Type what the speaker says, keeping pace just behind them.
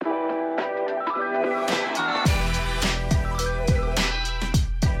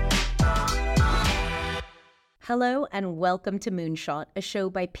Hello and welcome to Moonshot, a show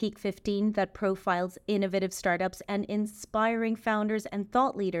by Peak 15 that profiles innovative startups and inspiring founders and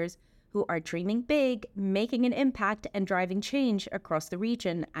thought leaders who are dreaming big, making an impact, and driving change across the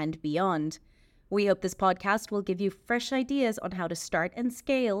region and beyond. We hope this podcast will give you fresh ideas on how to start and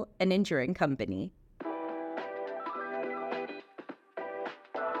scale an enduring company.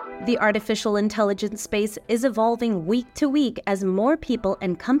 The artificial intelligence space is evolving week to week as more people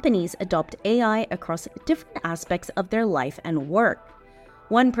and companies adopt AI across different aspects of their life and work.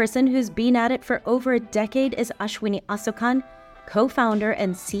 One person who's been at it for over a decade is Ashwini Asokan, co-founder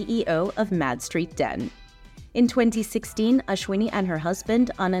and CEO of Mad Street Den. In 2016, Ashwini and her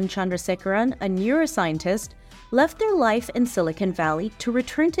husband, Anand Chandrasekaran, a neuroscientist, left their life in Silicon Valley to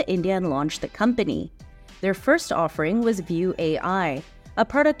return to India and launch the company. Their first offering was View AI, a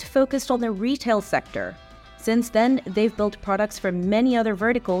product focused on the retail sector. Since then, they've built products for many other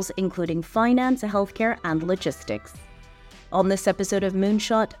verticals, including finance, healthcare, and logistics. On this episode of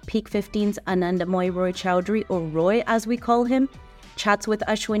Moonshot, Peak 15's Anandamoy Roy Chowdhury, or Roy as we call him, chats with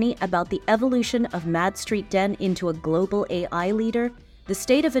Ashwini about the evolution of Mad Street Den into a global AI leader, the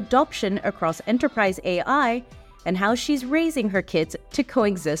state of adoption across enterprise AI, and how she's raising her kids to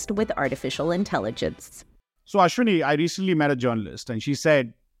coexist with artificial intelligence. So Ashwini, I recently met a journalist and she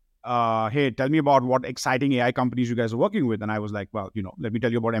said, hey, tell me about what exciting AI companies you guys are working with. And I was like, well, let me tell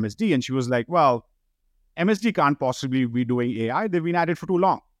you about MSD. And she was like, well, MSD can't possibly be doing AI. They've been at it for too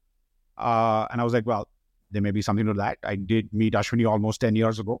long. And I was like, well, there may be something to that. I did meet Ashwini almost 10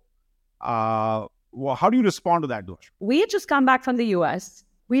 years ago. Well, how do you respond to that, Dosh? We had just come back from the US.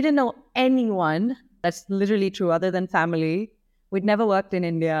 We didn't know anyone. That's literally true, other than family. We'd never worked in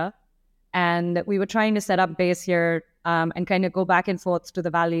India. And we were trying to set up base here and kind of go back and forth to the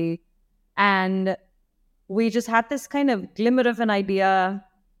Valley. And we just had this kind of glimmer of an idea.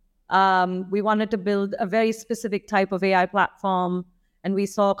 We wanted to build a very specific type of AI platform. And we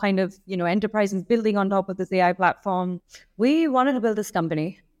saw kind of, enterprises building on top of this AI platform. We wanted to build this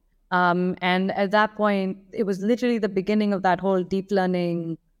company. And at that point, it was literally the beginning of that whole deep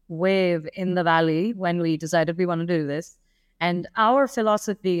learning wave in the Valley when we decided we wanted to do this. And our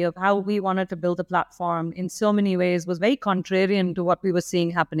philosophy of how we wanted to build a platform in so many ways was very contrarian to what we were seeing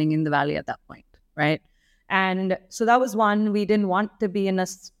happening in the Valley at that point, right? And so that was one. We didn't want to be in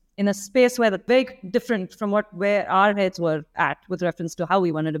a space where that's very different from where our heads were at with reference to how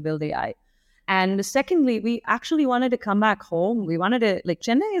we wanted to build AI. And secondly, we actually wanted to come back home. We wanted to,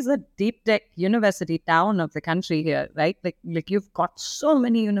 Chennai is a deep tech university town of the country here, right? Like you've got so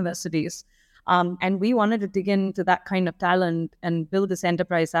many universities. And we wanted to dig into that kind of talent and build this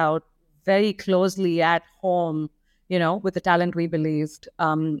enterprise out very closely at home, with the talent we believed,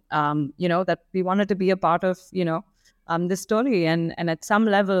 that we wanted to be a part of, this story. And at some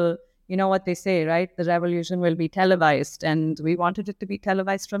level, you know what they say, right? The revolution will be televised. And we wanted it to be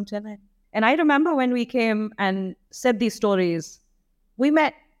televised from Chennai. And I remember when we came and said these stories, we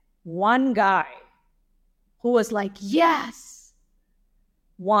met one guy who was like, yes,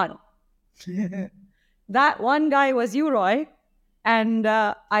 one. That one guy was you, Roy, and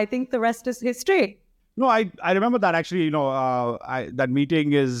I think the rest is history. No, I remember that actually. That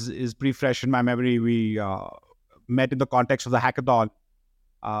meeting is pretty fresh in my memory. We met in the context of the hackathon.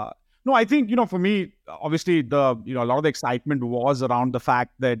 No, I think for me, obviously a lot of the excitement was around the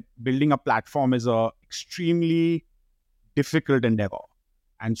fact that building a platform is a extremely difficult endeavor,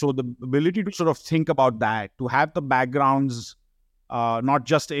 and so the ability to sort of think about that, to have the backgrounds. Not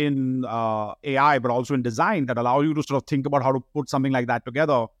just in AI, but also in design that allow you to sort of think about how to put something like that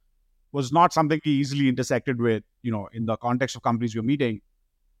together was not something we easily intersected with, in the context of companies we're meeting.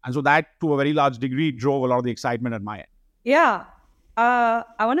 And so that, to a very large degree, drove a lot of the excitement at my end. Yeah. I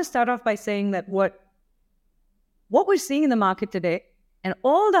want to start off by saying that what we're seeing in the market today and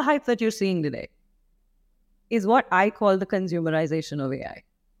all the hype that you're seeing today is what I call the consumerization of AI.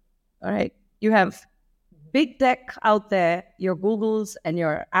 All right. You have big tech out there, your Googles and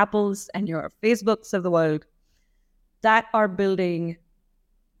your Apples and your Facebooks of the world that are building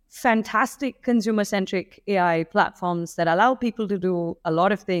fantastic consumer-centric AI platforms that allow people to do a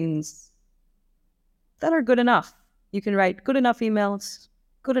lot of things that are good enough. You can write good enough emails,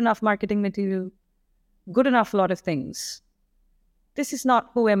 good enough marketing material, good enough lot of things. This is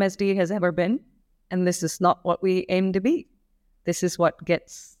not who MSD has ever been, and this is not what we aim to be. This is what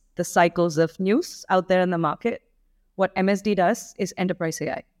gets the cycles of news out there in the market. What MSD does is enterprise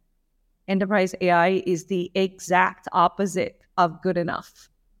AI. Enterprise AI is the exact opposite of good enough,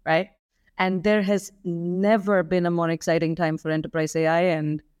 right? And there has never been a more exciting time for enterprise AI.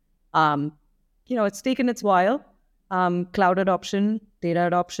 And, it's taken its while. Cloud adoption, data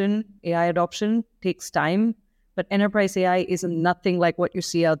adoption, AI adoption takes time. but enterprise AI is nothing like what you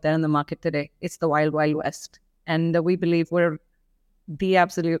see out there in the market today. It's the wild, wild west. And we believe we're the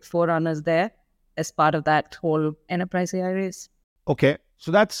absolute forerunners there as part of that whole enterprise AI race. Okay, so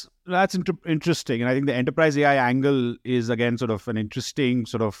that's interesting, and I think the enterprise AI angle is again sort of an interesting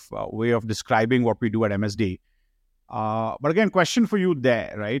sort of way of describing what we do at MSD. But again, question for you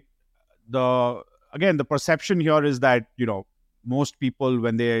there, right? The perception here is that most people,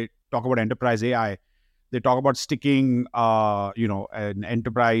 when they talk about enterprise AI, they talk about sticking an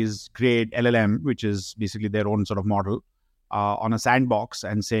enterprise grade LLM, which is basically their own sort of model, on a sandbox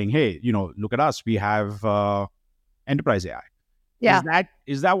and saying, hey, look at us, we have enterprise AI. Yeah.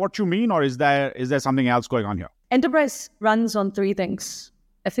 Is that what you mean, or is there something else going on here? Enterprise runs on three things: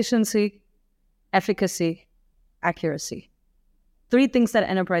 efficiency, efficacy, accuracy. Three things that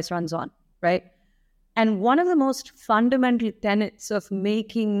enterprise runs on, right? And one of the most fundamental tenets of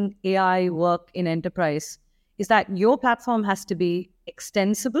making AI work in enterprise is that your platform has to be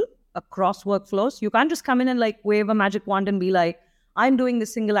extensible across workflows. You can't just come in and wave a magic wand and be like, I'm doing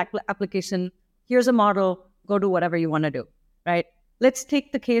this single application. Here's a model. Go do whatever you want to do, right? Let's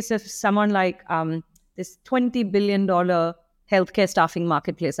take the case of someone like this $20 billion healthcare staffing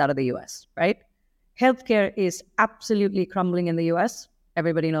marketplace out of the US, right? Healthcare is absolutely crumbling in the US.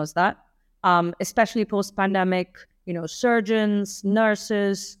 Everybody knows that. Especially post-pandemic, surgeons,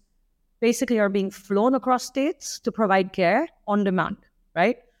 nurses basically are being flown across states to provide care on demand,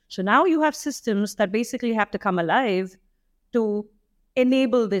 right? So now you have systems that basically have to come alive to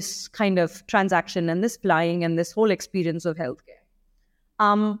enable this kind of transaction and this flying and this whole experience of healthcare.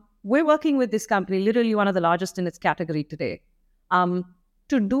 We're working with this company, literally one of the largest in its category today,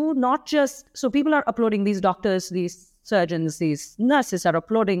 to do not just, so people are uploading, these doctors, these surgeons, these nurses are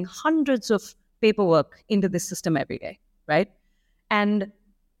uploading hundreds of paperwork into this system every day, right? And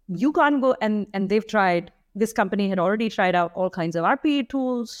you can't go, and they've tried, this company had already tried out all kinds of RPA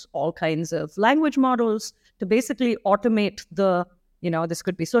tools, all kinds of language models to basically automate this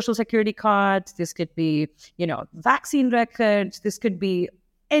could be social security cards, this could be, vaccine records, this could be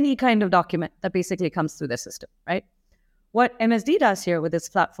any kind of document that basically comes through the system, right? What MSD does here with this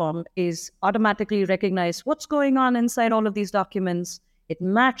platform is automatically recognize what's going on inside all of these documents. It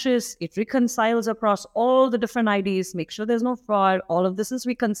matches, it reconciles across all the different IDs, make sure there's no fraud. All of this is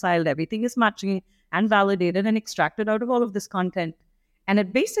reconciled. Everything is matching and validated and extracted out of all of this content. And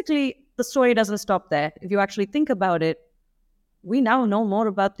it basically, the story doesn't stop there. If you actually think about it, we now know more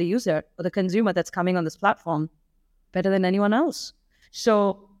about the user or the consumer that's coming on this platform better than anyone else.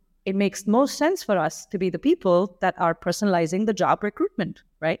 So it makes most sense for us to be the people that are personalizing the job recruitment,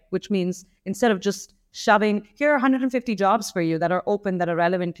 right? Which means instead of just shoving, here are 150 jobs for you that are open, that are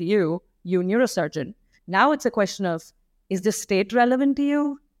relevant to you neurosurgeon. Now it's a question of, is this state relevant to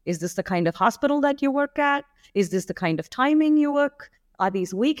you? Is this the kind of hospital that you work at? Is this the kind of timing you work? Are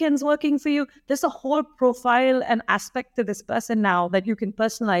these weekends working for you? There's a whole profile and aspect to this person now that you can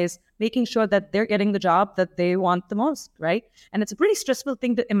personalize, making sure that they're getting the job that they want the most, right? And it's a pretty stressful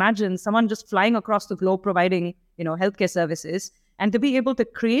thing to imagine someone just flying across the globe providing, healthcare services, and to be able to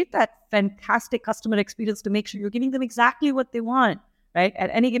create that fantastic customer experience to make sure you're giving them exactly what they want, right?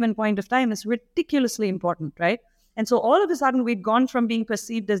 At any given point of time is ridiculously important, right? And so all of a sudden we've gone from being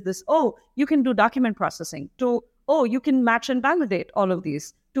perceived as this, oh, you can do document processing, to, oh, you can match and validate all of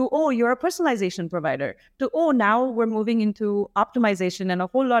these, to, oh, you're a personalization provider, to, oh, now we're moving into optimization and a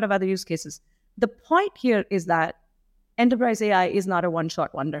whole lot of other use cases. The point here is that enterprise AI is not a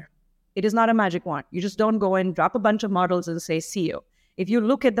one-shot wonder. It is not a magic wand. You just don't go and drop a bunch of models and say, see you. If you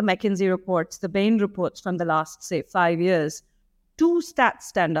look at the McKinsey reports, the Bain reports from the last, say, 5 years, two stats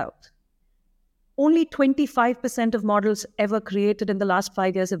stand out. Only 25% of models ever created in the last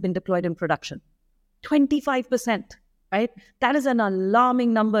 5 years have been deployed in production. 25%, right? That is an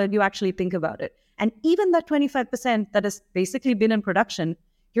alarming number if you actually think about it. And even that 25% that has basically been in production,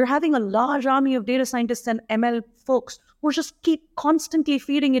 you're having a large army of data scientists and ML folks who just keep constantly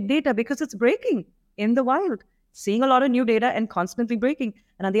feeding it data because it's breaking in the wild, seeing a lot of new data and constantly breaking.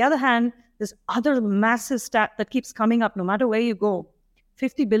 And on the other hand, this other massive stat that keeps coming up no matter where you go,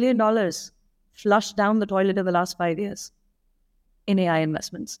 $50 billion flushed down the toilet in the last 5 years in AI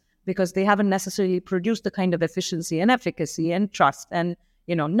investments, because they haven't necessarily produced the kind of efficiency and efficacy and trust and,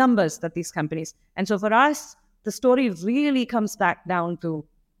 numbers that these companies. And so for us, the story really comes back down to,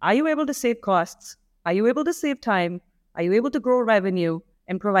 are you able to save costs? Are you able to save time? Are you able to grow revenue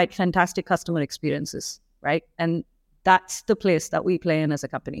and provide fantastic customer experiences, right? And that's the place that we play in as a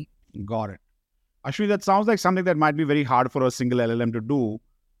company. Got it. Ashwini, that sounds like something that might be very hard for a single LLM to do.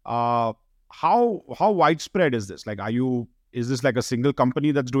 How widespread is this? Is this like a single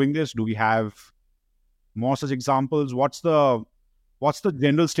company that's doing this? Do we have more such examples? What's the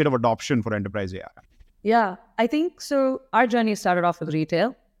general state of adoption for enterprise AI? Yeah, I think so. Our journey started off with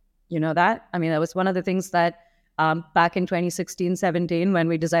retail. You know that? I mean, that was one of the things that back in 2016, 17, when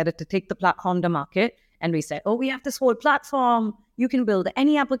we decided to take the platform to market, and we said, oh, we have this whole platform. You can build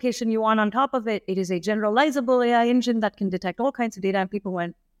any application you want on top of it. It is a generalizable AI engine that can detect all kinds of data. And people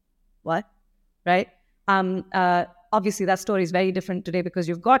went, what? Right? Obviously, that story is very different today because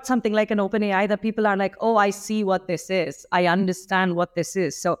you've got something like an OpenAI that people are like, oh, I see what this is. I understand what this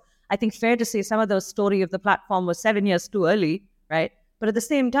is. So I think fair to say some of the story of the platform was 7 years too early, right? But at the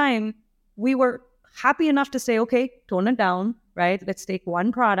same time, we were happy enough to say, okay, tone it down, right? Let's take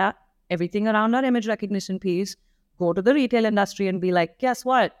one product, everything around our image recognition piece, go to the retail industry and be like, guess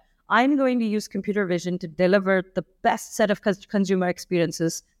what? I'm going to use computer vision to deliver the best set of consumer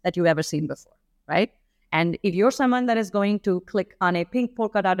experiences that you've ever seen before, right? And if you're someone that is going to click on a pink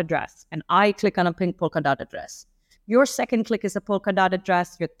polka dot address, and I click on a pink polka dot address, your second click is a polka dot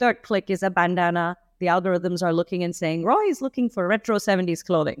address, your third click is a bandana, the algorithms are looking and saying, Roy is looking for retro 70s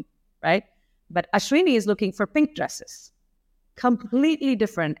clothing, right? But Ashwini is looking for pink dresses. Completely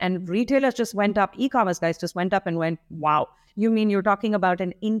different. And retailers just went up, e-commerce guys just went up and went, wow, you mean you're talking about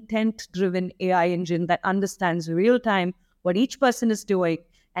an intent-driven AI engine that understands real-time what each person is doing.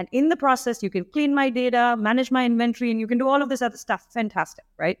 And in the process, you can clean my data, manage my inventory, and you can do all of this other stuff. Fantastic,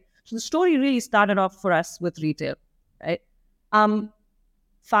 right? So the story really started off for us with retail, right?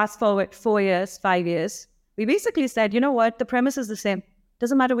 Fast forward 4 years, 5 years, we basically said, you know what? The premise is the same.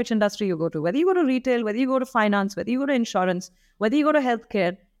 Doesn't matter which industry you go to, whether you go to retail, whether you go to finance, whether you go to insurance, whether you go to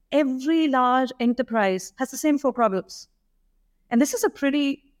healthcare, every large enterprise has the same 4 problems. And this is a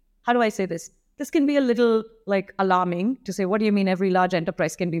pretty, how do I say this? This can be a little like alarming to say, what do you mean every large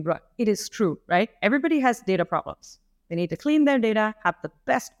enterprise can be brought? It is true, right? Everybody has data problems. They need to clean their data, have the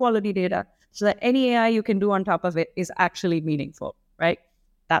best quality data so that any AI you can do on top of it is actually meaningful, right?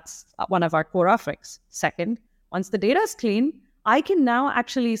 That's one of our core offerings. Second, once the data is clean, I can now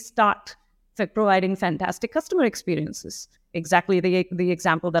actually start providing fantastic customer experiences. Exactly the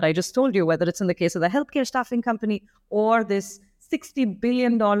example that I just told you, whether it's in the case of the healthcare staffing company or this $60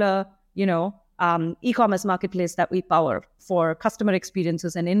 billion, e-commerce marketplace that we power for customer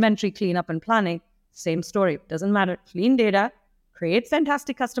experiences and inventory cleanup and planning. Same story. Doesn't matter. Clean data, create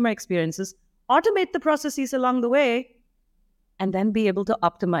fantastic customer experiences, automate the processes along the way, and then be able to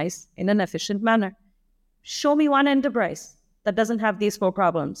optimize in an efficient manner. Show me one enterprise that doesn't have these 4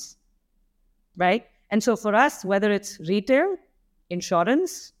 problems, right? And so for us, whether it's retail,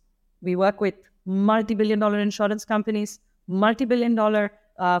 insurance, we work with multi-billion-dollar insurance companies, multi-billion-dollar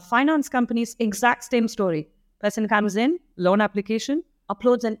finance companies, exact same story. Person comes in, loan application,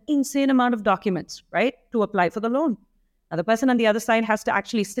 uploads an insane amount of documents, right, to apply for the loan. Now, the person on the other side has to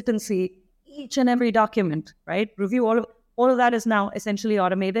actually sit and see each and every document, right? Review all of that is now essentially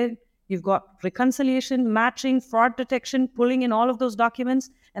automated. You've got reconciliation, matching, fraud detection, pulling in all of those documents.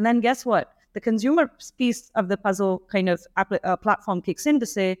 And then guess what? The consumer piece of the puzzle kind of platform kicks in to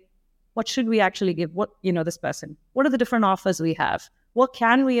say, what should we actually give this person? What are the different offers we have? What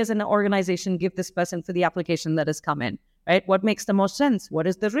can we as an organization give this person for the application that has come in, right? What makes the most sense? What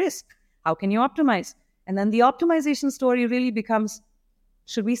is the risk? How can you optimize? And then the optimization story really becomes,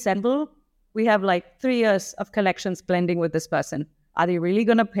 should we settle? We have like 3 years of collections blending with this person. Are they really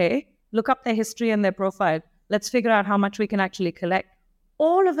going to pay? Look up their history and their profile. Let's figure out how much we can actually collect.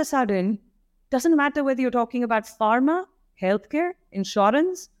 All of a sudden, doesn't matter whether you're talking about pharma, healthcare,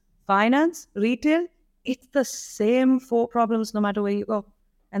 insurance, finance, retail, it's the same 4 problems no matter where you go.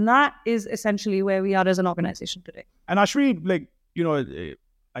 And that is essentially where we are as an organization today. And Ashwini,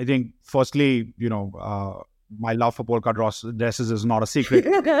 I think firstly, my love for polka dresses is not a secret.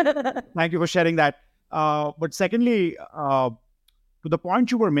 Thank you for sharing that. But secondly, to the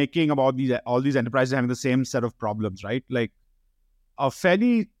point you were making about all these enterprises having the same set of problems, right? Like a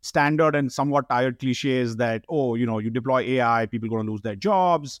fairly standard and somewhat tired cliche is that, you deploy AI, people are going to lose their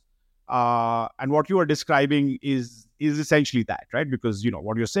jobs. And what you are describing is essentially that, right? Because,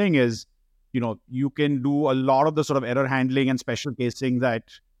 what you're saying is, you can do a lot of the sort of error handling and special casing that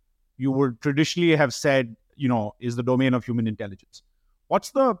you would traditionally have said, is the domain of human intelligence.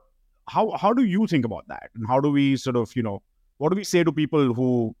 How do you think about that? And how do we sort of, what do we say to people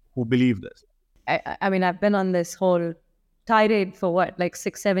who believe this? I mean, I've been on this whole tirade for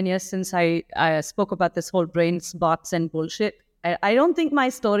 6-7 years since I spoke about this whole brains, bots and bullshit. I don't think my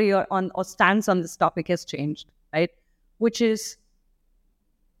story or stance on this topic has changed, right? Which is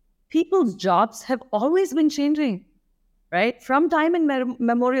people's jobs have always been changing, right? From time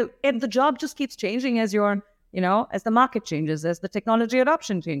immemorial, the job just keeps changing as as the market changes, as the technology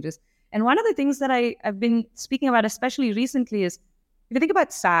adoption changes. And one of the things that I've been speaking about, especially recently, is if you think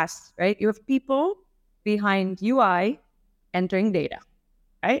about SaaS, right? You have people behind UI entering data,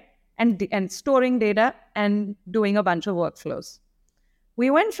 right? And storing data and doing a bunch of workflows. We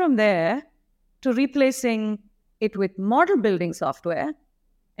went from there to replacing it with model building software.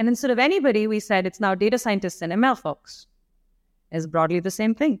 And instead of anybody, we said it's now data scientists and ML folks. It's broadly the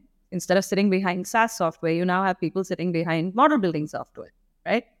same thing. Instead of sitting behind SaaS software, you now have people sitting behind model building software,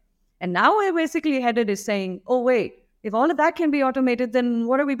 right? And now we're basically headed is saying, oh, wait, if all of that can be automated, then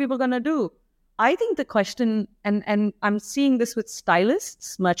what are we people going to do? I think the question, and I'm seeing this with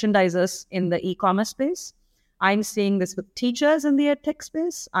stylists, merchandisers in the e-commerce space. I'm seeing this with teachers in the edtech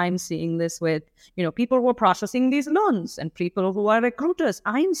space. I'm seeing this with, people who are processing these loans and people who are recruiters.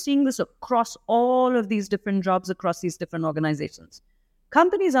 I'm seeing this across all of these different jobs, across these different organizations.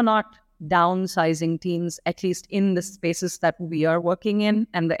 Companies are not downsizing teams, at least in the spaces that we are working in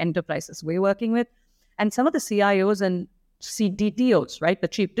and the enterprises we're working with. And some of the CIOs and CDTOs, right, the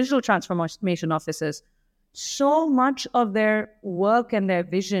Chief Digital Transformation Officers, so much of their work and their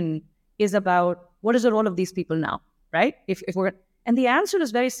vision is about what is the role of these people now, right? And the answer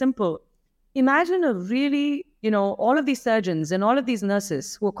is very simple. Imagine a really, all of these surgeons and all of these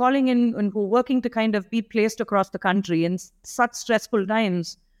nurses who are calling in and who are working to kind of be placed across the country in such stressful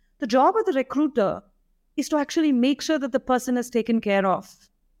times. The job of the recruiter is to actually make sure that the person is taken care of,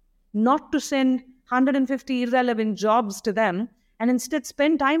 not to send 150 irrelevant jobs to them, and instead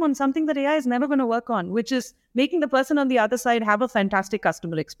spend time on something that AI is never going to work on, which is making the person on the other side have a fantastic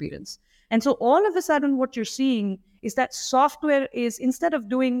customer experience. And so all of a sudden, what you're seeing is that software is, instead of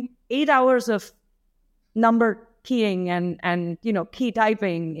doing 8 hours of number keying and key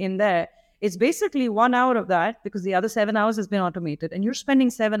typing in there, it's basically 1 hour of that because the other 7 hours has been automated. And you're spending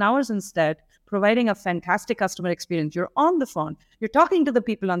 7 hours instead providing a fantastic customer experience. You're on the phone. You're talking to the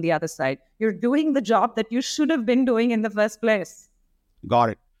people on the other side. You're doing the job that you should have been doing in the first place. Got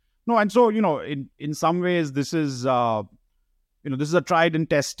it. No, and so, in some ways, this is, this is a tried and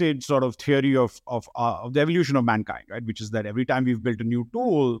tested sort of theory of the evolution of mankind, right? Which is that every time we've built a new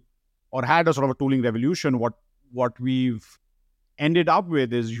tool or had a sort of a tooling revolution, what we've ended up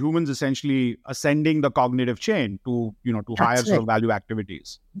with is humans essentially ascending the cognitive chain to higher sort of value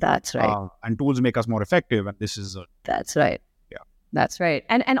activities. That's right. And tools make us more effective. And this is that's right. Yeah. That's right.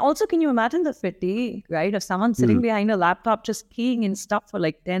 And also, can you imagine the fatigue, right? Of someone sitting behind a laptop just keying in stuff for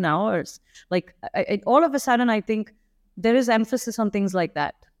like 10 hours. Like all of a sudden, I think there is emphasis on things like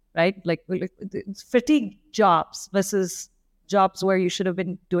that, right? Like fatigue jobs versus jobs where you should have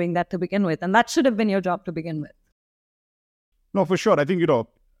been doing that to begin with. And that should have been your job to begin with. No, for sure. I think, at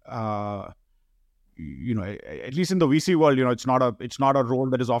least in the VC world, it's not a role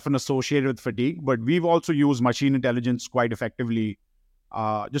that is often associated with fatigue, but we've also used machine intelligence quite effectively,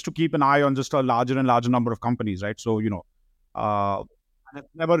 just to keep an eye on just a larger and larger number of companies, right? So, it's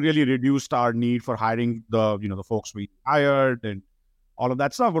never really reduced our need for hiring the folks we hired and all of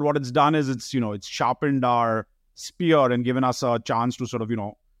that stuff. But what it's done is it's sharpened our spear and given us a chance to sort of,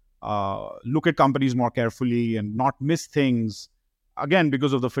 look at companies more carefully and not miss things, again,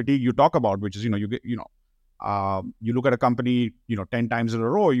 because of the fatigue you talk about, which is, you look at a company, 10 times in a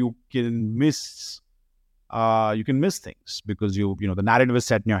row, you can miss things because the narrative is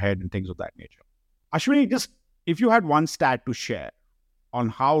set in your head and things of that nature. Ashwini, just if you had one stat to share on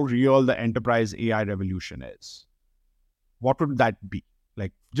how real the enterprise AI revolution is, what would that be?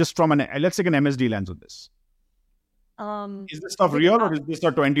 Like, just from let's take an MSD lens on this. Is this stuff real or is this a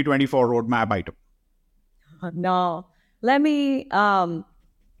 2024 roadmap item? No. Let me, I'll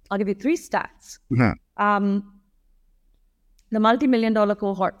give you 3 stats. Mm-hmm. The multi-million-dollar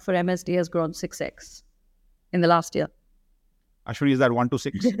cohort for MSD has grown 6x in the last year. Ashwini, is that 1 to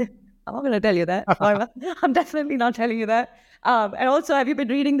 6? I'm not going to tell you that. I'm definitely not telling you that. And also, have you been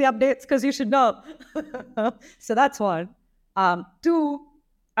reading the updates? Because you should know. So that's one. 2,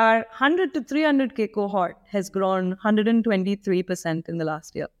 our 100 to 300K cohort has grown 123% in the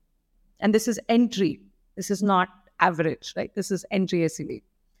last year. And this is entry. This is not average, right? This is entry ACV.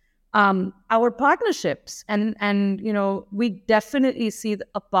 Our partnerships, and we definitely see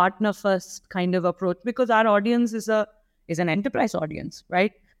a partner-first kind of approach because our audience is an enterprise audience,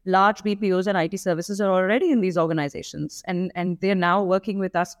 right? Large BPOs and IT services are already in these organizations, and they're now working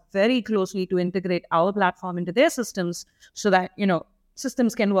with us very closely to integrate our platform into their systems so that,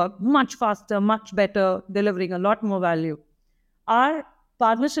 systems can work much faster, much better, delivering a lot more value. Our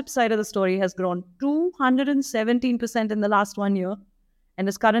partnership side of the story has grown 217% in the last 1 year and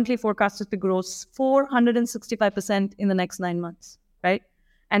is currently forecasted to grow 465% in the next 9 months, right?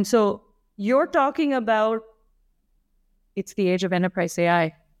 And so you're talking about, it's the age of enterprise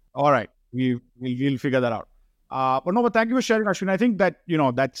AI. All right. We'll figure that out. But thank you for sharing, Ashwin. I think that,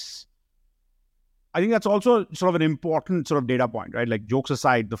 I think that's also sort of an important sort of data point, right? Like, jokes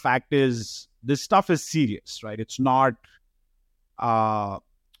aside, the fact is this stuff is serious, right? It's not, my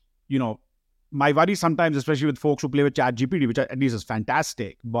worry sometimes, especially with folks who play with Chat GPT, which at least is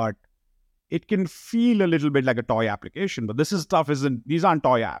fantastic, but it can feel a little bit like a toy application. But these aren't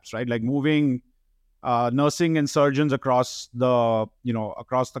toy apps, right? Like, moving nursing and surgeons across the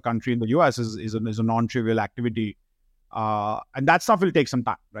country in the US is a non-trivial activity. And that stuff will take some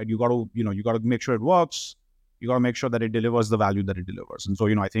time, right? You got to make sure it works. You got to make sure that it delivers the value that it delivers. And so,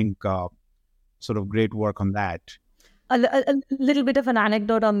 I think sort of great work on that. A little bit of an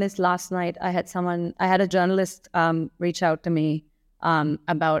anecdote on this. Last night, I had a journalist reach out to me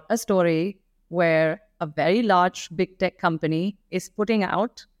about a story where a very large big tech company is putting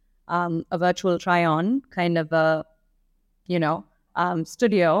out a virtual try-on kind of a,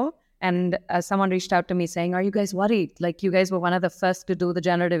 studio. And someone reached out to me saying, are you guys worried? Like, you guys were one of the first to do the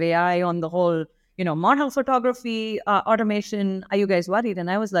generative AI on the whole, model photography, automation. Are you guys worried? And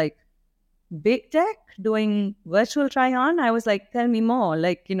I was like, big tech doing virtual try-on? I was like, tell me more.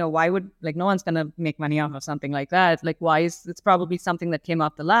 Like, why would, like, no one's going to make money out of something like that. Like, it's probably something that came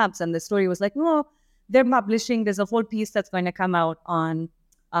off the labs. And the story was like, no, they're publishing. There's a whole piece that's going to come out on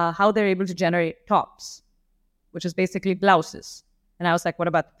how they're able to generate tops, which is basically blouses. And I was like, what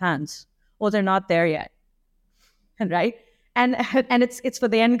about the pants? Oh, they're not there yet. Right? And it's for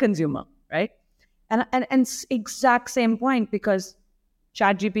the end consumer, right? And exact same point, because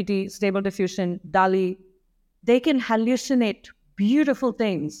Chat GPT, Stable Diffusion, Dall-E, they can hallucinate beautiful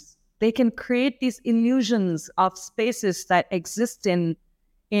things. They can create these illusions of spaces that exist in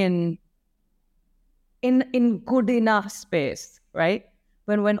good enough space, right?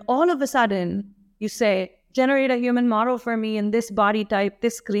 When all of a sudden you say, generate a human model for me in this body type,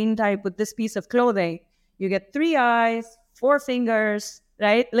 this screen type, with this piece of clothing, you get 3 eyes, 4 fingers,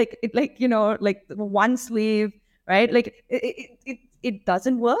 right? Like one sleeve, right? Like it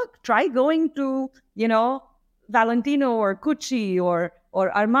doesn't work. Try going to, Valentino or Gucci or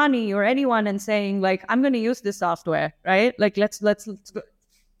Armani or anyone and saying, like, I'm going to use this software, right? Like, let's go.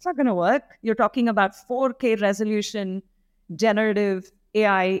 It's not going to work. You're talking about 4K resolution generative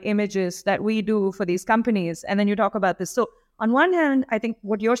AI images that we do for these companies. And then you talk about this. So on one hand, I think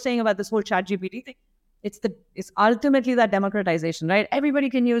what you're saying about this whole Chat GPT thing, it's ultimately that democratization, right? Everybody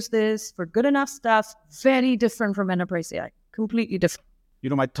can use this for good enough stuff. Very different from enterprise AI. Completely different.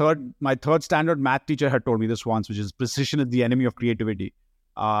 My third standard math teacher had told me this once, which is precision is the enemy of creativity.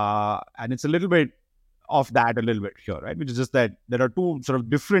 And it's a little bit of that a little bit here, right? Which is just that there are two sort of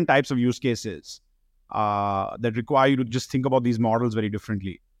different types of use cases that require you to just think about these models very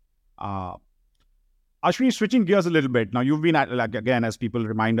differently. Ashwini, switching gears a little bit. Now, you've been at, like, again, as people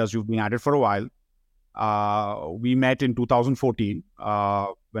remind us, you've been at it for a while. We met in 2014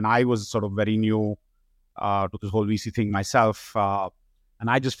 when I was sort of very new to this whole VC thing myself. And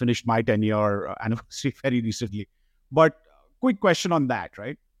I just finished my 10-year anniversary very recently. But quick question on that,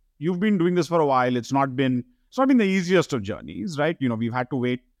 right? You've been doing this for a while. It's not been the easiest of journeys, right? We've had to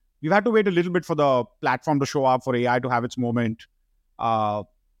wait a little bit for the platform to show up, for AI to have its moment. And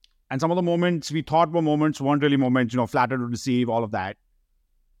some of the moments we thought were moments weren't really moments, flattered to receive, all of that.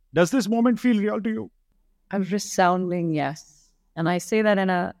 Does this moment feel real to you? A resounding yes. And I say that in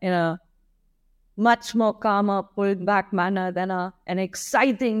a much more calmer, pulled back manner than an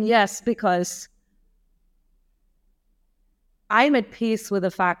exciting yes, because I'm at peace with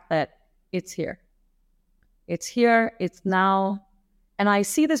the fact that it's here. It's here, it's now. And I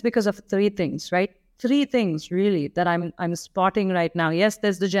see this because of 3 things, right? 3 things really that I'm spotting right now. Yes,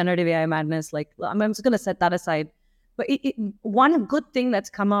 there's the generative AI madness. Like, I'm just going to set that aside. But one good thing that's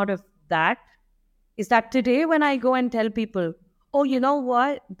come out of that is that today when I go and tell people, oh, you know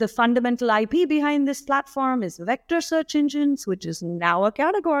what? The fundamental IP behind this platform is vector search engines, which is now a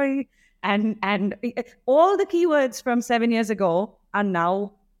category. And all the keywords from 7 years ago are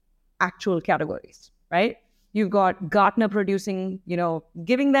now actual categories, right? You've got Gartner producing,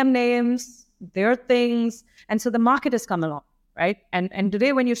 giving them names, their things. And so the market has come along, right? And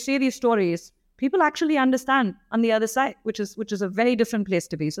today when you see these stories, people actually understand on the other side, which is a very different place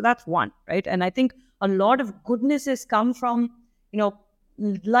to be. So that's one, right? And I think a lot of goodness has come from,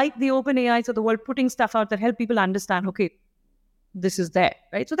 like the open AIs of the world, putting stuff out that help people understand, okay, this is there,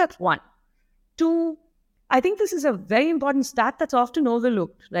 right? So that's one. 2, I think this is a very important stat that's often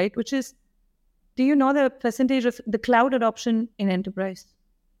overlooked, right? Which is, do you know the percentage of the cloud adoption in enterprise?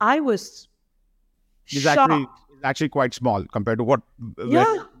 I was shocked. It's actually quite small compared to what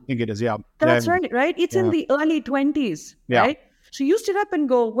I think it is. Yeah. That's right? It's in the early 20s, right? So you sit up and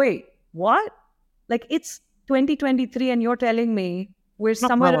go, wait, what? Like it's 2023 and you're telling me we're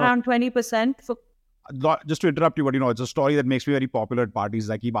somewhere around 20% for... Just to interrupt you, but it's a story that makes me very popular at parties.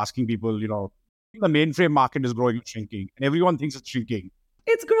 I keep asking people, the mainframe market is growing and shrinking, and everyone thinks it's shrinking.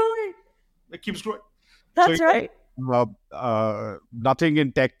 It's growing. It keeps growing. That's right. Nothing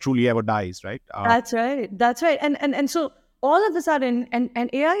in tech truly ever dies, right? That's right. And so all of a sudden, and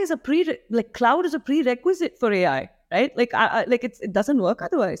AI is cloud is a prerequisite for AI, right? It doesn't work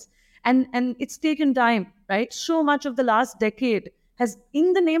otherwise. And it's taken time, right? So much of the last decade has,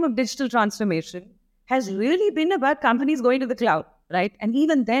 in the name of digital transformation, has really been about companies going to the cloud, right? And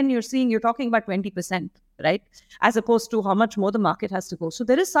even then you're talking about 20%, right? As opposed to how much more the market has to go. So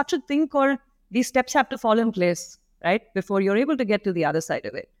there is such a thing called these steps have to fall in place, right? Before you're able to get to the other side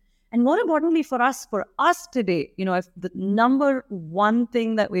of it. And more importantly for us today, if the number one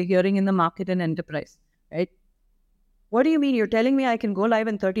thing that we're hearing in the market and enterprise, right? What do you mean? You're telling me I can go live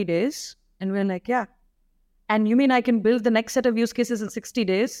in 30 days? And we're like, yeah. And you mean I can build the next set of use cases in 60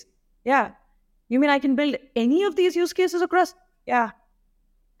 days? Yeah. You mean I can build any of these use cases across? Yeah.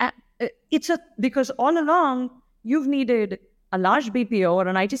 Because all along, you've needed a large BPO or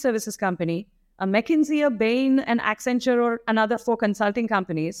an IT services company, a McKinsey, a Bain, an Accenture, or another 4 consulting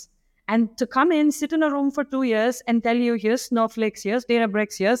companies, and to come in, sit in a room for 2 years and tell you, here's Snowflakes, here's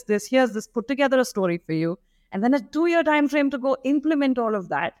Databricks, here's this, put together a story for you, and then a 2-year time frame to go implement all of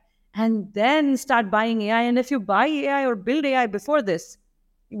that, and then start buying AI. And if you buy AI or build AI before this,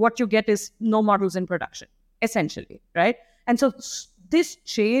 what you get is no models in production, essentially, right? And so this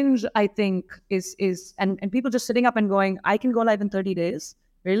change, I think, is and people just sitting up and going, I can go live in 30 days,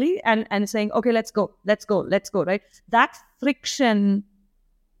 really? And saying, okay, let's go, right? That friction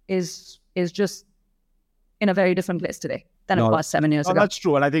is just in a very different place today than it was 7 years ago. That's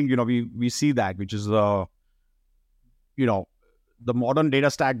true. And I think, we see that, which is the modern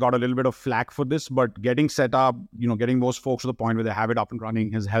data stack got a little bit of flack for this, but getting set up, getting most folks to the point where they have it up and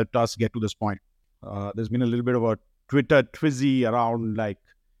running has helped us get to this point. There's been a little bit of a Twitter twizzy around like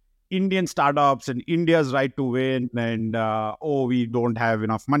Indian startups and India's right to win, and we don't have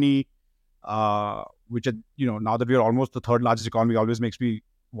enough money, which, now that we're almost the 3rd largest economy, always makes me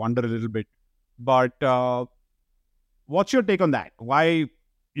wonder a little bit. But what's your take on that? Why,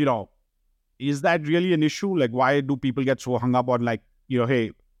 is that really an issue? Like, why do people get so hung up on like,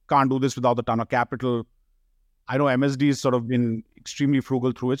 hey, can't do this without a ton of capital? I know MSD has sort of been extremely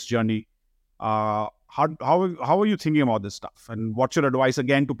frugal through its journey. How are you thinking about this stuff? And what's your advice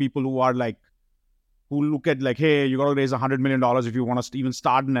again to people who look at like, hey, you got to raise $100 million if you want to even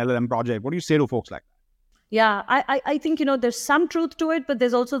start an LLM project? What do you say to folks like that? Yeah, I think, there's some truth to it, but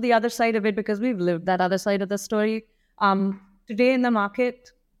there's also the other side of it, because we've lived that other side of the story. Today in the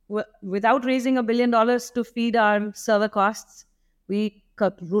market, without raising $1 billion to feed our server costs, we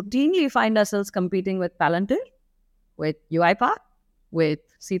routinely find ourselves competing with Palantir, with UiPath, with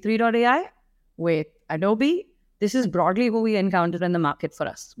C3.ai, with Adobe. This is broadly who we encounter in the market for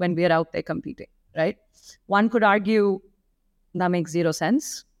us when we are out there competing, right? One could argue that makes zero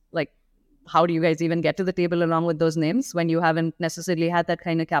sense. Like, how do you guys even get to the table along with those names when you haven't necessarily had that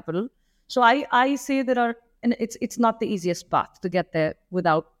kind of capital? So I say and it's not the easiest path to get there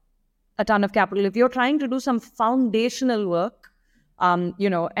without a ton of capital. If you're trying to do some foundational work, and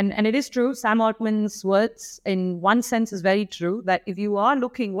it is true, Sam Altman's words in one sense is very true, that if you are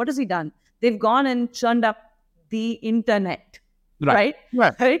looking, what has he done? They've gone and churned up the internet, right?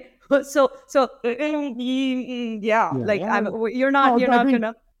 So you're not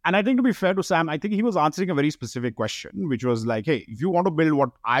gonna. And I think, to be fair to Sam, I think he was answering a very specific question, which was like, hey, if you want to build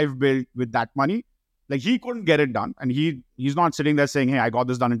what I've built with that money, like, he couldn't get it done. And he's not sitting there saying, hey, I got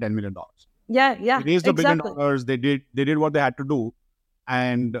this done in $10 million. Yeah. They raised $1 billion. They did what they had to do.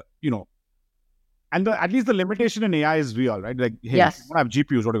 And, at least the limitation in AI is real, right? Like, hey, yes. If you don't have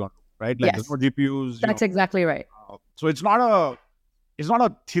GPUs, what are you going to do, right? Like, there's no GPUs. That's exactly right. So it's not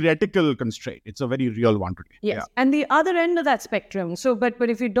a theoretical constraint. It's a very real one today. Yes. Yeah. And the other end of that spectrum. So, but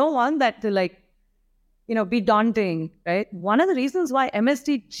if you don't want that to be daunting, right? One of the reasons why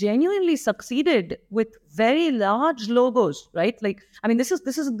MSD genuinely succeeded with very large logos, right? Like, I mean, this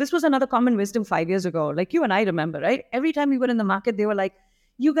was another common wisdom 5 years ago. Like, you and I remember, right? Every time we were in the market, they were like,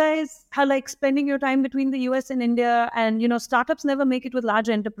 you guys are like spending your time between the US and India, and, startups never make it with large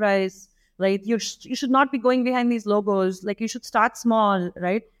enterprise, right? You should not be going behind these logos. Like, you should start small,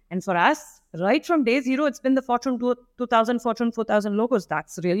 right? And for us, right from day zero, it's been the Fortune 2000, Fortune 4000 logos.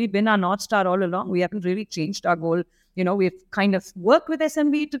 That's really been our North Star all along. We haven't really changed our goal. We've kind of worked with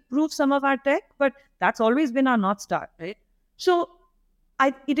SMB to prove some of our tech, but that's always been our North Star, right? So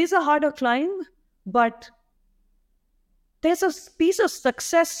it is a harder climb, but there's a piece of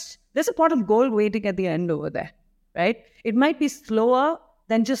success. There's a pot of gold waiting at the end over there, right? It might be slower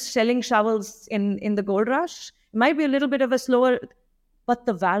than just selling shovels in the gold rush. It might be a little bit of a slower, but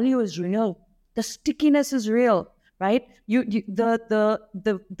the value is real. The stickiness is real, right?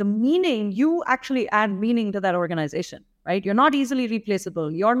 The meaning, you actually add meaning to that organization, right? You're not easily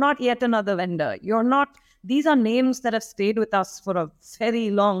replaceable. You're not yet another vendor. These are names that have stayed with us for a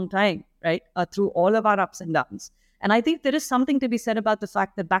very long time, right? Through all of our ups and downs. And I think there is something to be said about the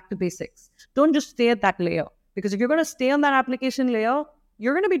fact that back to basics. Don't just stay at that layer. Because if you're going to stay on that application layer,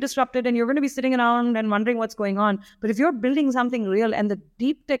 you're going to be disrupted and you're going to be sitting around and wondering what's going on. But if you're building something real, and the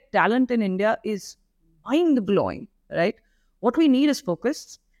deep tech talent in India is mind-blowing, right? What we need is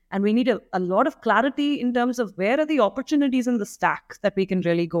focus, and we need a lot of clarity in terms of where are the opportunities in the stack that we can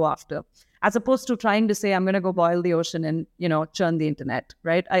really go after, as opposed to trying to say, I'm going to go boil the ocean and, churn the internet,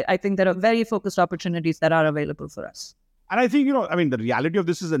 right? I think there are very focused opportunities that are available for us. And I think, the reality of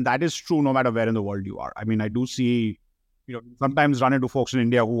this is, and that is true no matter where in the world you are. I mean, I do see, sometimes run into folks in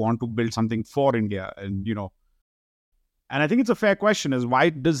India who want to build something for India. And, and I think it's a fair question is, why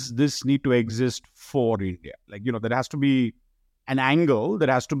does this need to exist for India? Like, there has to be an angle,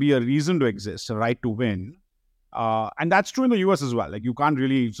 there has to be a reason to exist, a right to win. And that's true in the US as well. Like, you can't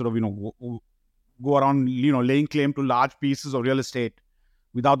really sort of, go around, laying claim to large pieces of real estate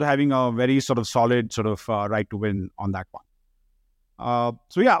without having a very sort of solid sort of right to win on that one.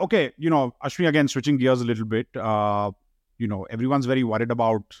 So yeah, okay. Ashwini, again, switching gears a little bit, everyone's very worried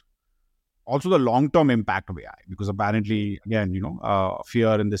about also the long-term impact of AI, because apparently, again,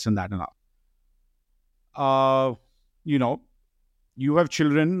 fear and this and that and that. You have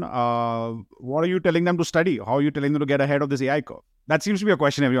children. What are you telling them to study? How are you telling them to get ahead of this AI curve? That seems to be a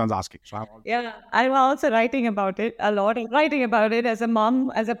question everyone's asking. So I'm also writing about it a lot. Writing about it as a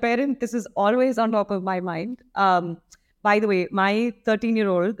mom, as a parent. This is always on top of my mind. By the way, my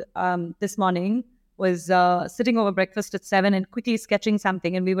 13-year-old this morning was sitting over breakfast at 7 and quickly sketching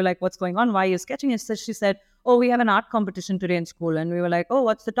something. And we were like, what's going on? Why are you sketching? And so she said, oh, we have an art competition today in school. And we were like, oh,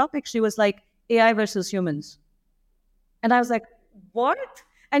 what's the topic? She was like, AI versus humans. And I was like, what?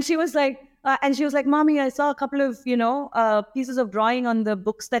 And she was like, Mommy, I saw a couple of, pieces of drawing on the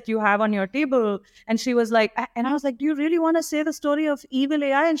books that you have on your table. And she was like, and I was like, do you really want to say the story of evil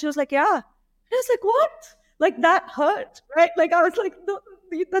AI? And she was like, yeah. And I was like, what? Like, that hurt, right? Like, I was like, no,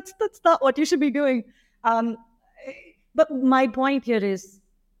 that's not what you should be doing. But my point here is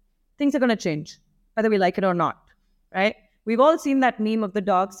things are going to change, whether we like it or not, right? We've all seen that meme of the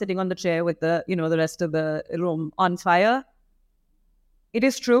dog sitting on the chair with the, the rest of the room on fire. It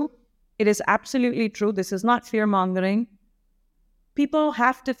is true. It is absolutely true. This is not fear-mongering. People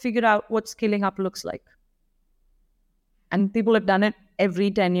have to figure out what scaling up looks like. And people have done it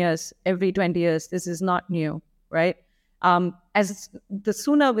every 10 years, every 20 years. This is not new, right? As the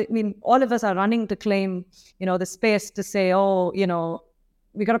sooner, all of us are running to claim, the space to say,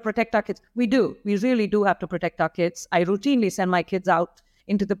 we got to protect our kids. We do. We really do have to protect our kids. I routinely send my kids out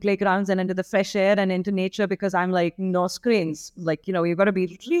into the playgrounds and into the fresh air and into nature because I'm like, no screens. Like, you've got to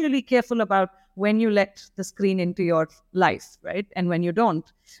be really careful about when you let the screen into your life, right? And when you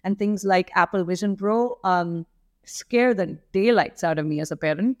don't. And things like Apple Vision Pro scare the daylights out of me as a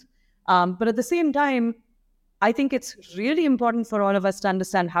parent. But at the same time, I think it's really important for all of us to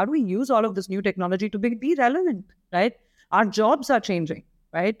understand, how do we use all of this new technology to be relevant, right? Our jobs are changing,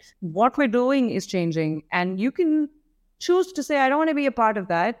 right? What we're doing is changing. And you can choose to say, I don't want to be a part of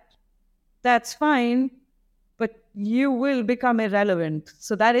that. That's fine. But you will become irrelevant.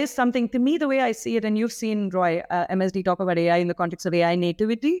 So that is something, to me, the way I see it, and you've seen Roy, MSD talk about AI in the context of AI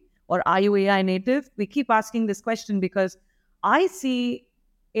nativity, or are you AI native? We keep asking this question because I see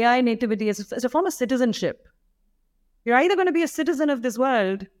AI nativity as a form of citizenship. You're either going to be a citizen of this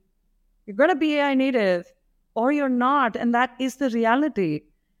world, you're going to be AI native, or you're not. And that is the reality.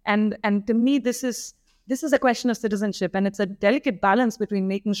 And to me, this is a question of citizenship. And it's a delicate balance between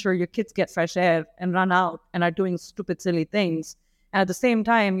making sure your kids get fresh air and run out and are doing stupid, silly things. And at the same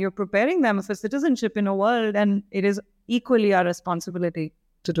time, you're preparing them for citizenship in a world. And it is equally our responsibility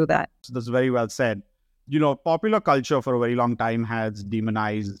to do that. So that's very well said. Popular culture for a very long time has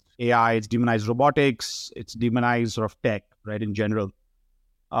demonized AI, it's demonized robotics, it's demonized sort of tech, right, in general.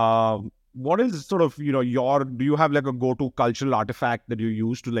 What is sort of, do you have like a go-to cultural artifact that you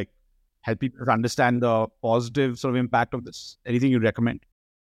use to like help people understand the positive sort of impact of this? Anything you recommend?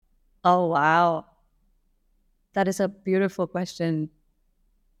 Oh, wow. That is a beautiful question.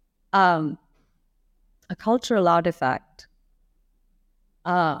 A cultural artifact.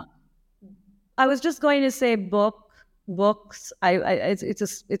 I was just going to say books.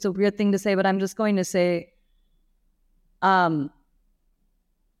 It's a weird thing to say, but I'm just going to say Wow,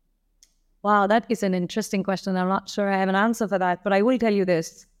 that is an interesting question. I'm not sure I have an answer for that, but I will tell you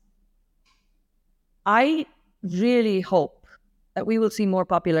this. I really hope that we will see more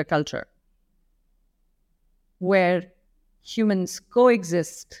popular culture where humans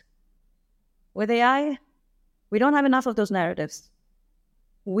coexist with AI. We don't have enough of those narratives.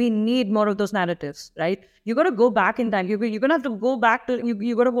 We need more of those narratives, right? You got to go back in time. You're going to have to go back to,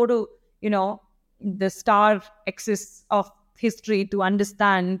 you got to go to, the star axis of history to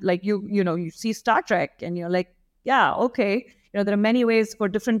understand, like, you see Star Trek and you're like, yeah, okay. There are many ways for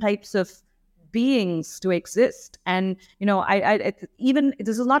different types of beings to exist. And, even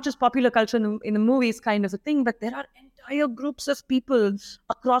this is not just popular culture in the movies kind of a thing, but there are entire groups of people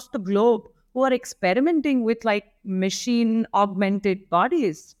across the globe who are experimenting with like machine augmented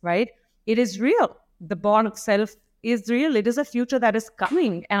bodies, right? It is real. The born itself is real. It is a future that is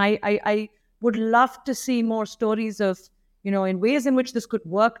coming. And I would love to see more stories of, in ways in which this could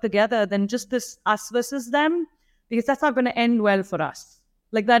work together than just this us versus them, because that's not going to end well for us.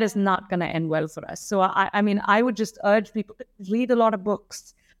 Like, that is not going to end well for us. So, I would just urge people to read a lot of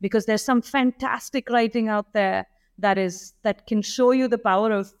books, because there's some fantastic writing out there that can show you the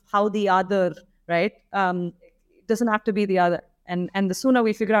power of how the other, right? It doesn't have to be the other. And the sooner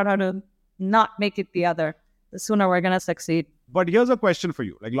we figure out how to not make it the other, the sooner we're going to succeed. But here's a question for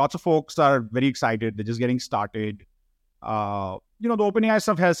you. Like, lots of folks are very excited. They're just getting started. The OpenAI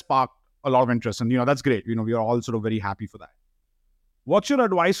stuff has sparked a lot of interest. And, that's great. We are all sort of very happy for that. What's your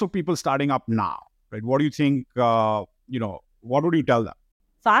advice for people starting up now, right? What do you think, what would you tell them?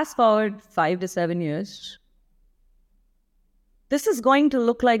 Fast forward 5 to 7 years. This is going to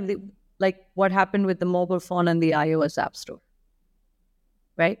look like what happened with the mobile phone and the iOS App Store,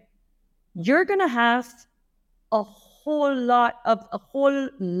 right? You're going to have a whole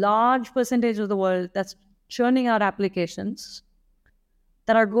large percentage of the world that's churning out applications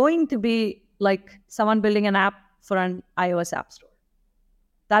that are going to be like someone building an app for an iOS App Store.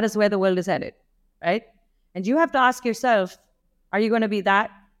 That is where the world is headed, right? And you have to ask yourself, are you going to be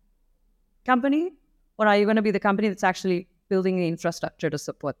that company, or are you going to be the company that's actually building the infrastructure to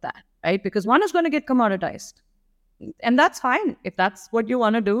support that, right? Because one is going to get commoditized. And that's fine. If that's what you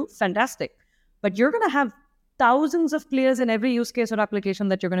want to do, fantastic. But you're going to have thousands of players in every use case or application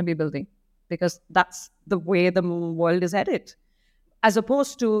that you're going to be building, because that's the way the world is headed. As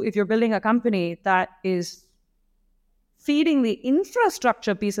opposed to if you're building a company that is feeding the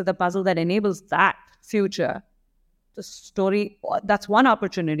infrastructure piece of the puzzle that enables that future, the story, that's one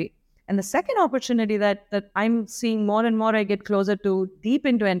opportunity. And the second opportunity that I'm seeing more and more I get closer to deep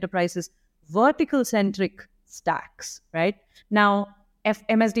into enterprises, vertical-centric stacks, right? Now,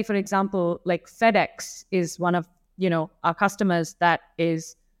 MSD, for example, like FedEx is one of, our customers that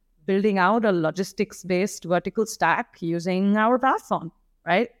is building out a logistics-based vertical stack using our platform,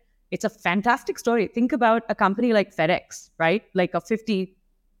 right? It's a fantastic story. Think about a company like FedEx, right? Like a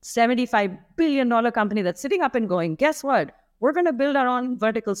 $75 billion company that's sitting up and going, guess what? We're going to build our own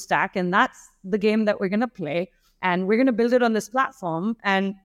vertical stack, and that's the game that we're going to play. And we're going to build it on this platform.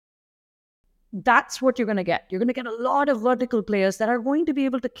 And that's what you're going to get. You're going to get a lot of vertical players that are going to be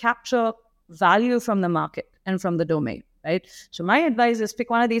able to capture value from the market and from the domain, right? So my advice is pick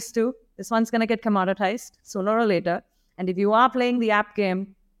one of these two. This one's going to get commoditized sooner or later. And if you are playing the app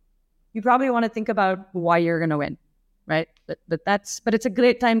game, you probably want to think about why you're going to win, right? But it's a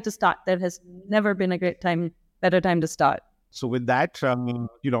great time to start. There has never been a better time to start. So with that,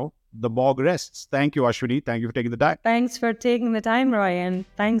 the bog rests. Thank you, Ashwini. Thank you for taking the time. Thanks for taking the time, Roy, and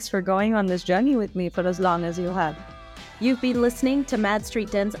thanks for going on this journey with me for as long as you have. You've been listening to Mad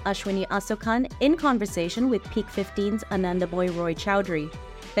Street Den's Ashwini Asokan in conversation with Peak 15's Anandaboy Roy Chowdhury.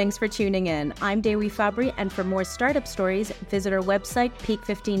 Thanks for tuning in. I'm Dewi Fabri, and for more startup stories, visit our website,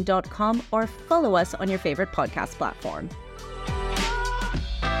 peak15.com, or follow us on your favorite podcast platform.